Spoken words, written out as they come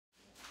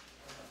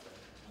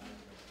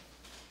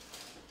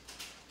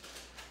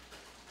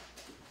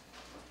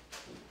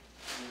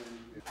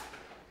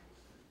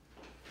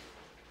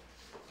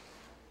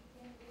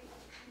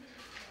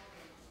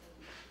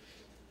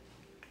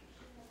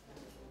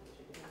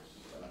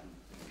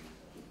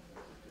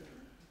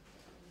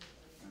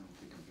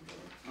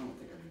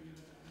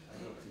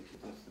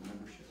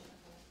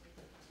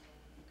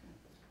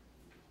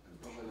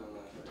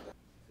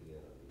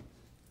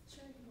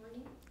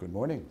Good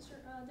morning. Sir,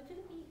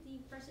 the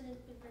President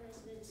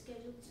is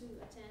scheduled to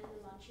attend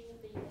the launching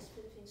of the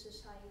U.S.-Philippine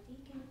Society.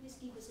 Can you please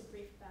give us a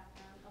brief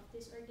background of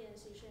this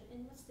organization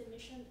and what's the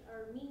mission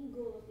or main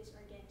goal of this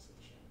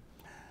organization?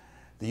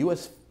 The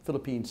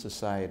U.S.-Philippine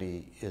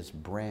Society is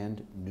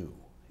brand new.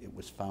 It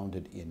was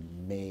founded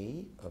in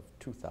May of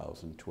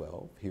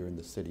 2012 here in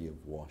the city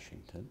of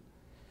Washington.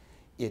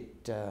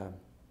 It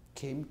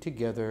came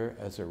together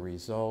as a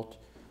result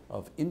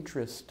of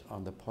interest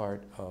on the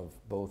part of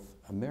both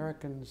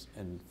Americans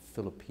and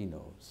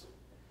Filipinos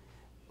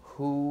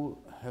who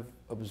have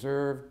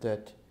observed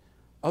that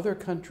other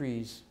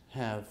countries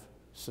have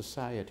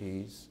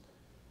societies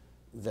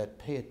that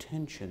pay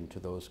attention to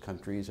those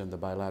countries and the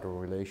bilateral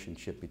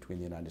relationship between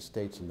the United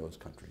States and those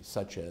countries,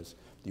 such as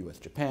the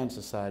U.S.-Japan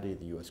Society,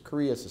 the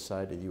U.S.-Korea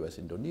Society, the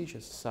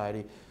U.S.-Indonesia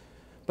Society,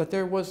 but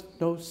there was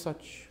no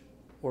such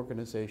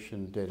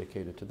organization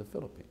dedicated to the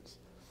Philippines.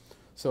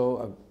 So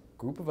a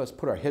group of us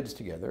put our heads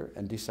together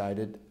and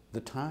decided the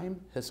time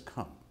has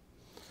come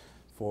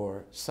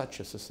for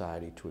such a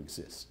society to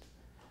exist.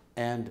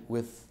 And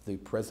with the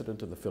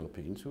president of the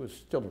Philippines, who is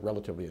still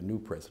relatively a new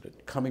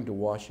president, coming to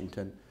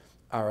Washington,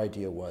 our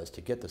idea was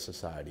to get the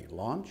society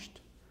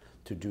launched,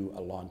 to do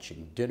a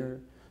launching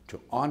dinner,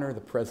 to honor the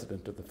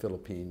president of the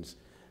Philippines,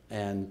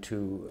 and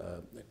to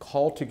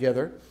call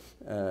together,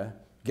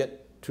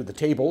 get to the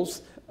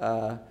tables,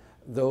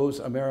 those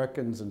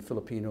Americans and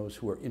Filipinos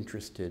who are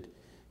interested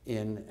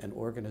in an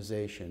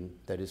organization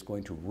that is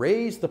going to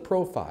raise the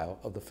profile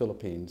of the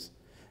Philippines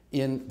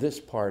in this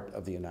part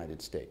of the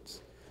United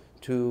States,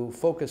 to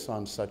focus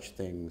on such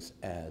things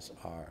as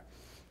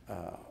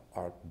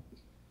our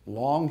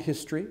long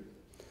history,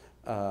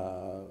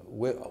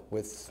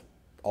 with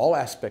all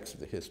aspects of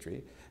the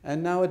history,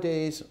 and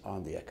nowadays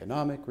on the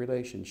economic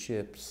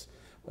relationships,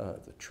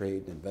 the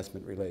trade and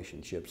investment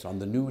relationships, on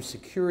the new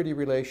security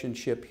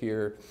relationship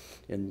here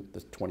in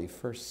the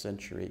 21st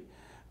century,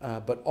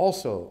 but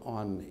also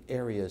on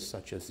areas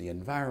such as the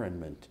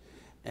environment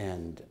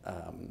and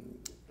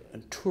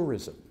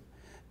tourism,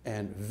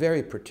 and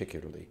very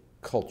particularly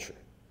culture,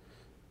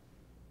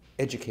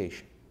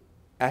 education,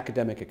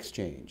 academic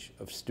exchange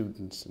of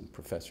students and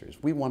professors.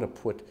 We want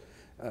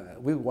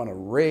to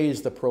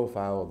raise the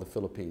profile of the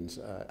Philippines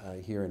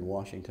here in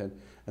Washington,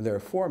 and there are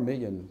 4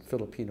 million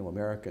Filipino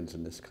Americans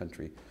in this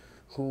country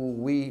who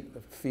we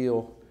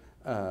feel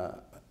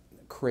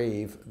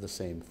crave the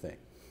same thing.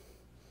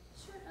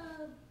 Sir,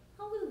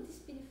 how will this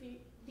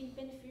be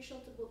beneficial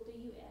to both the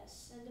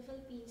U.S. and the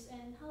Philippines,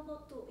 and how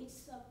about to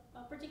its,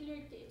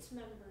 particularly to its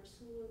members,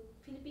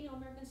 Filipino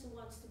Americans who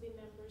wants to be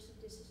members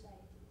of this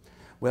society?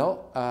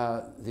 Well,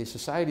 the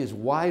society is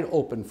wide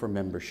open for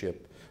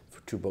membership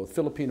to both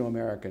Filipino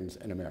Americans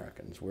and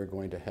Americans. We're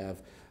going to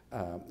have,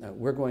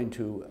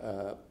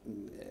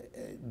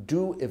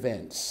 do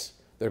events.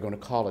 They're going to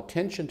call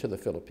attention to the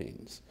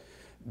Philippines,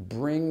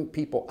 bring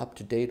people up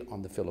to date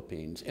on the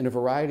Philippines in a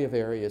variety of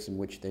areas in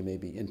which they may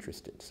be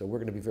interested. So we're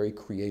going to be very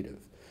creative.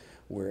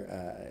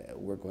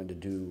 We're going to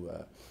do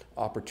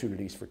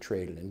opportunities for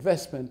trade and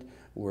investment.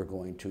 We're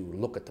going to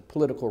look at the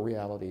political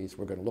realities.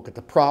 We're going to look at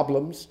the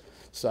problems,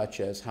 such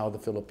as how the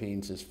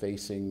Philippines is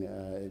facing,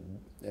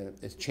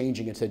 is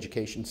changing its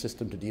education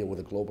system to deal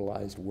with a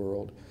globalized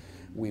world.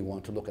 We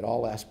want to look at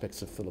all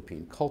aspects of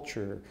Philippine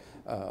culture,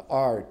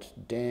 art,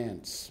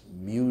 dance,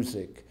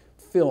 music,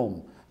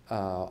 film,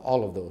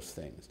 all of those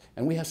things.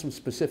 And we have some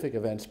specific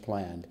events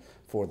planned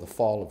for the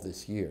fall of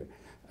this year.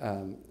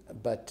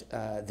 But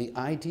the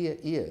idea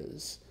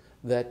is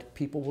that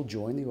people will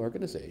join the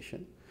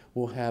organization,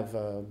 will have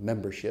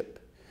membership,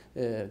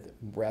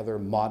 rather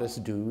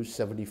modest dues,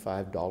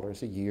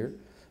 $75 a year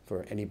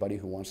for anybody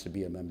who wants to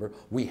be a member.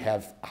 We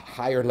have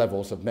higher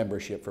levels of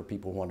membership for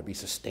people who want to be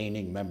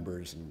sustaining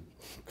members and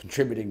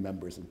contributing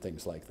members and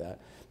things like that.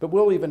 But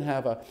we'll even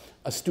have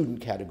a student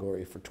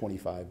category for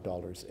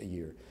 $25 a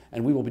year.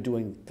 And we will be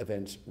doing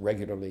events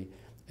regularly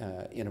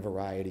in a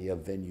variety of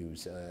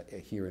venues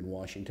here in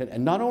Washington.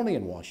 And not only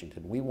in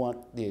Washington, we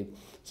want the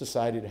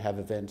society to have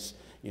events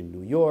in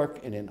New York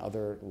and in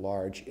other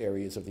large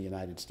areas of the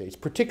United States,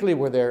 particularly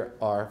where there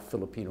are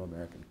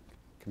Filipino-American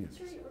communities.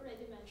 Sir, you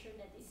already mentioned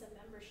that it's a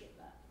membership.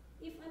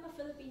 If I'm a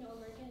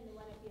Filipino-American and I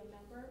want to be a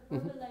member, where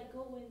will I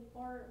go in,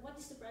 or what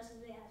is the process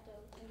they have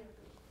to undergo?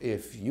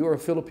 If you're a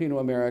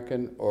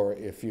Filipino-American, or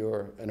if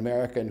you're an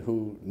American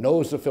who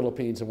knows the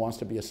Philippines and wants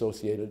to be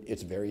associated,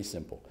 it's very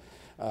simple.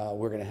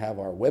 We're going to have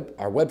our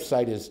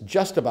website is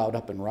just about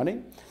up and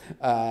running,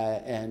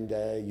 and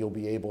you'll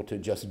be able to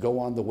just go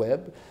on the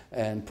web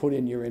and put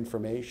in your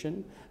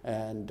information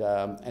and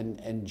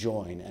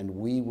join. And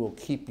we will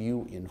keep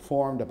you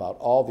informed about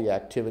all the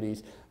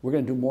activities. We're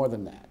going to do more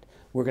than that.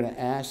 We're going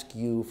to ask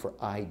you for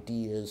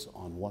ideas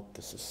on what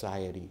the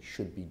society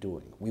should be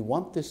doing. We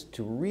want this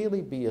to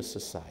really be a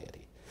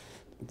society,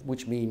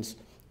 which means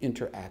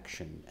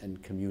interaction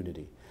and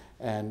community.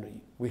 And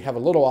we have a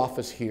little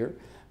office here.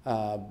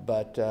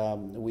 But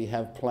we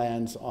have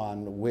plans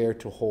on where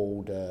to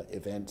hold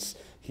events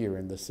here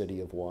in the city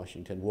of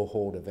Washington. We'll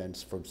hold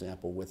events, for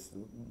example, with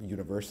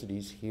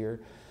universities here.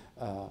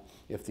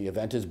 If the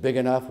event is big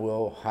enough,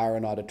 we'll hire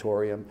an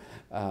auditorium.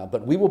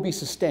 But we will be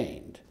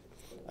sustained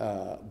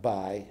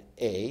by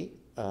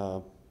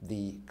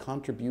the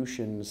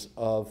contributions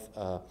of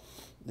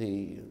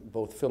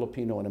both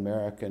Filipino and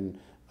American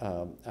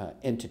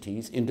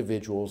entities,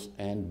 individuals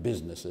and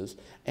businesses,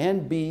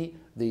 and B,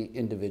 the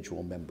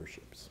individual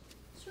memberships.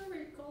 Sir, we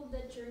recall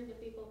that during the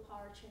people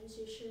power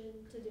transition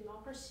to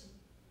democracy,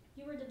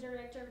 you were the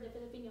director of the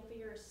Philippine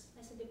Affairs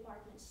as a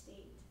department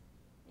state.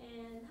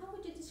 And how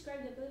would you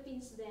describe the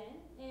Philippines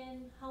then,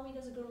 and how it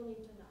has grown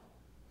into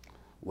now?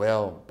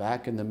 Well,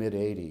 back in the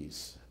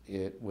mid-'80s,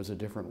 it was a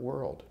different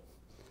world.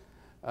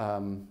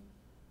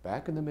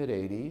 Back in the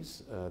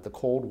mid-'80s, the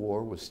Cold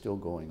War was still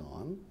going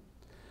on.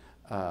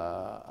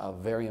 A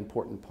very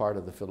important part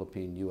of the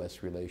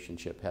Philippine-U.S.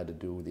 relationship had to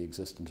do with the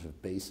existence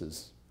of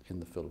bases in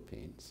the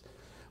Philippines.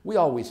 We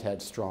always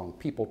had strong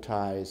people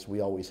ties,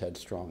 we always had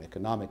strong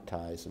economic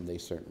ties, and they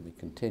certainly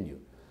continue.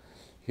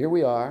 Here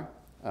we are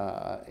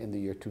in the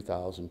year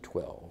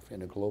 2012,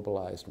 in a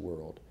globalized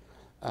world.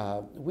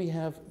 We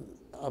have,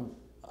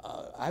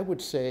 I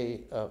would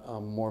say,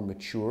 a more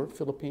mature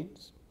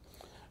Philippines,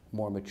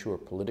 more mature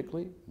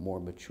politically,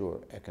 more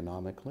mature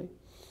economically.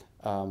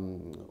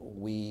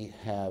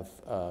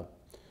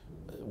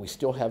 We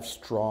still have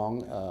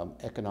strong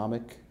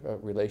economic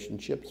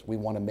relationships. We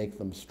want to make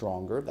them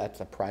stronger. That's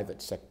a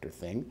private sector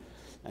thing,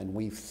 and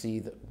we see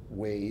the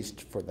ways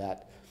for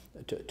that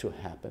to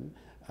happen.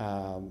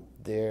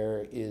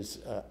 There is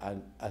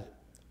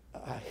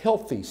a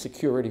healthy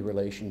security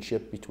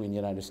relationship between the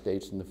United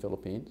States and the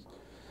Philippines.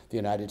 The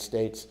United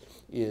States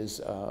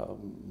is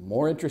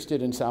more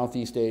interested in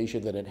Southeast Asia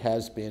than it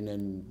has been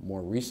in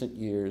more recent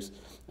years,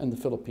 and the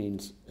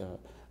Philippines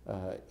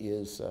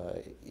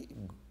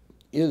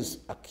is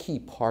a key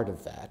part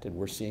of that, and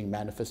we're seeing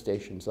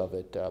manifestations of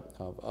it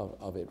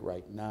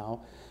right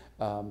now.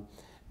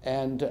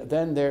 And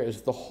then there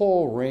is the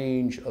whole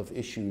range of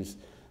issues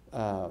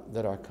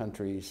that our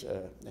countries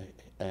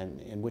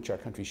and in which our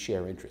countries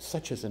share interests,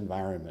 such as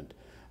environment,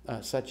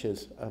 such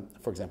as,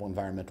 for example,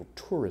 environmental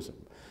tourism,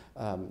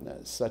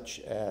 such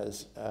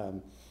as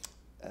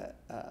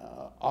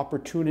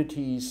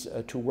opportunities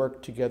to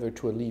work together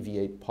to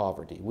alleviate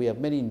poverty. We have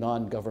many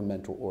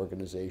non-governmental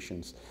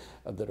organizations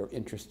that are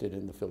interested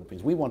in the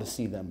Philippines. We want to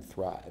see them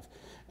thrive.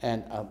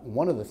 And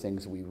one of the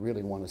things we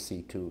really want to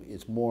see too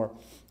is more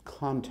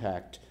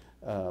contact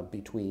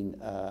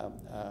between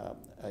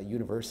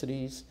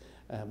universities,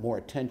 more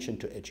attention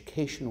to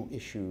educational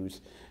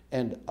issues,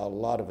 and a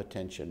lot of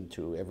attention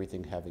to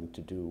everything having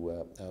to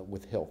do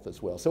with health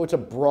as well. So it's a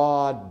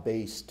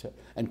broad-based,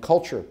 and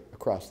culture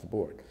across the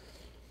board.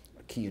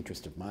 A key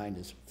interest of mine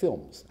is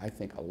films. I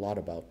think a lot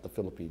about the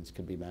Philippines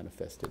can be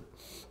manifested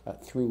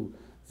through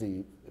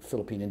the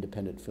Philippine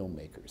independent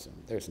filmmakers, and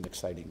there's an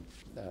exciting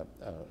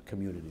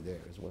community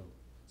there as well.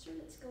 Sir,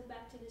 let's go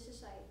back to the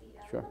society.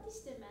 Sure. What is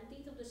the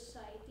mandate of the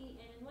society,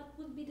 and what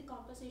would be the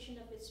composition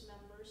of its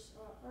members,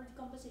 or the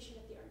composition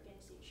of the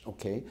organization?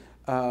 Okay.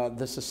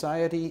 The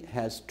society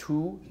has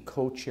two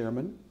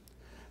co-chairmen.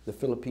 The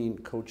Philippine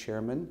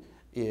co-chairman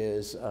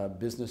is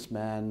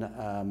businessman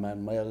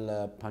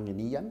Manuel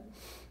Pangilinan,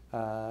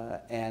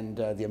 and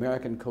the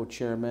American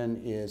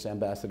co-chairman is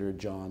Ambassador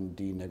John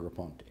D.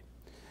 Negroponte.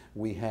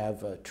 We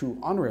have two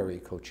honorary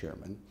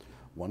co-chairmen,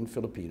 one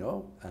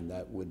Filipino, and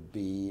that would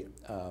be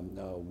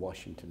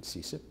Washington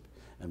CSIP,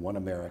 and one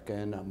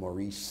American,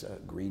 Maurice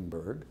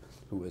Greenberg,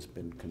 who has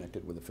been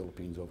connected with the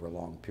Philippines over a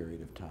long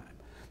period of time.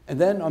 And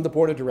then on the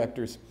board of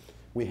directors,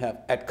 we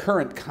have, at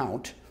current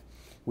count,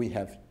 we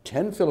have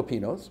 10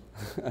 Filipinos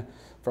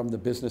from the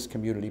business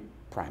community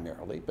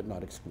primarily, but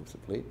not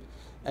exclusively.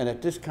 And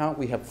at this count,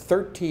 we have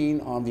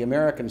 13 on the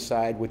American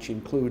side, which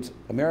includes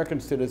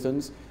American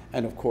citizens,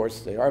 and of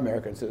course, they are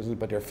American citizens,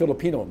 but they're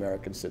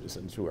Filipino-American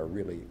citizens who are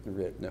really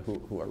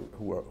who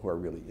are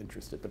really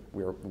interested. But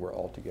we're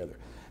all together,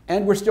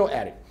 and we're still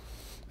adding,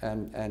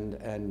 and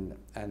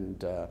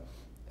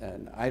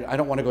I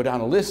don't want to go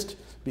down a list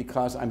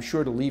because I'm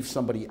sure to leave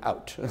somebody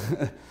out.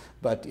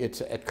 But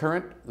it's at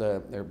current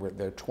there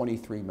are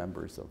 23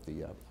 members of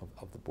the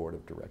board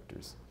of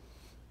directors.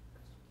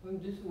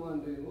 I'm just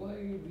wondering, why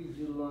did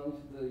you launch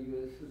the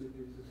U.S.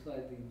 Philippine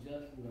Society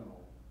just now?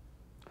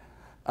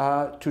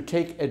 To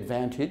take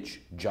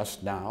advantage,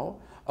 just now,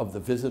 of the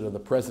visit of the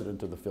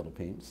President of the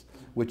Philippines,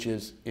 which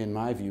is, in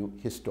my view,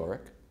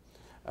 historic,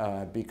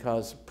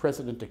 because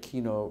President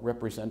Aquino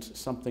represents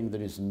something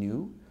that is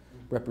new,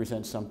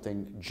 represents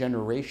something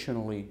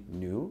generationally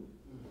new,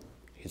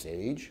 his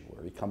age,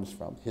 where he comes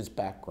from, his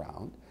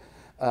background.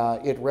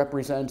 It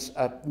represents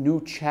a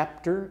new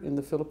chapter in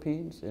the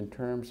Philippines in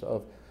terms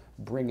of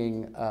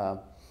bringing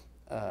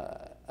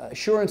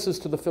assurances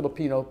to the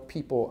Filipino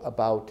people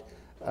about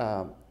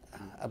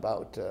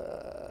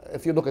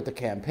if you look at the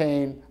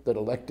campaign that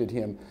elected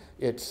him,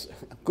 it's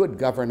good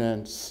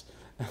governance,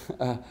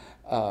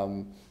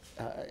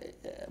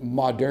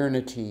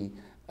 modernity,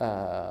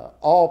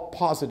 all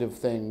positive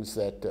things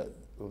that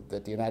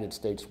the United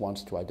States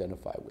wants to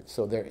identify with.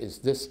 So there is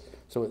this.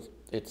 So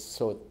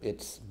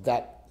it's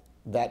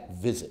that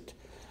visit.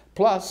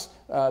 Plus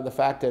the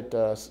fact that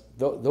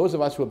those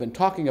of us who have been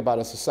talking about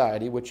a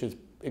society, which is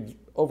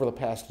over the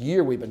past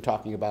year we've been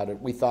talking about it,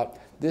 we thought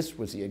this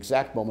was the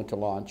exact moment to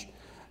launch.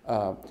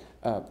 And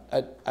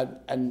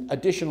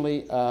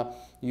additionally,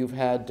 you've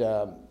had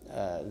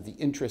the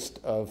interest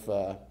of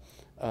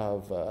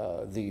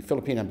the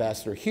Philippine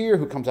ambassador here,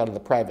 who comes out of the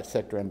private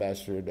sector,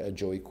 Ambassador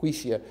Joey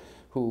Quisia,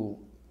 who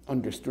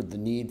understood the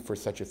need for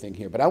such a thing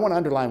here. But I want to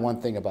underline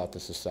one thing about the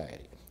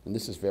society, and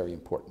this is very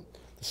important.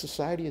 The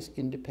society is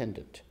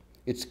independent.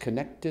 It's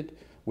connected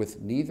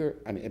with neither,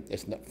 I mean,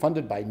 it's not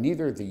funded by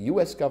neither the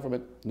U.S.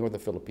 government nor the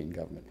Philippine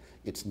government.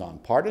 It's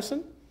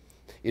nonpartisan,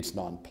 it's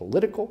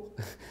non-political,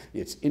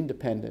 it's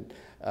independent,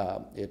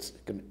 it's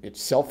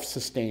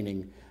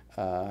self-sustaining,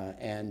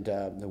 and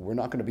we're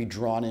not going to be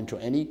drawn into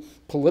any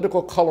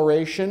political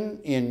coloration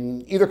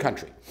in either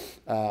country.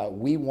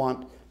 We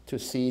want to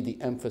see the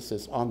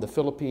emphasis on the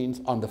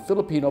Philippines, on the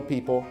Filipino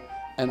people,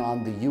 and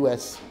on the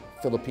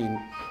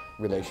U.S.-Philippine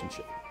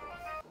relationship.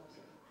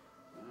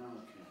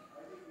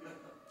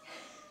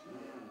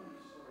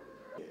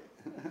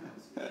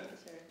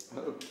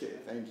 Okay,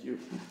 thank you.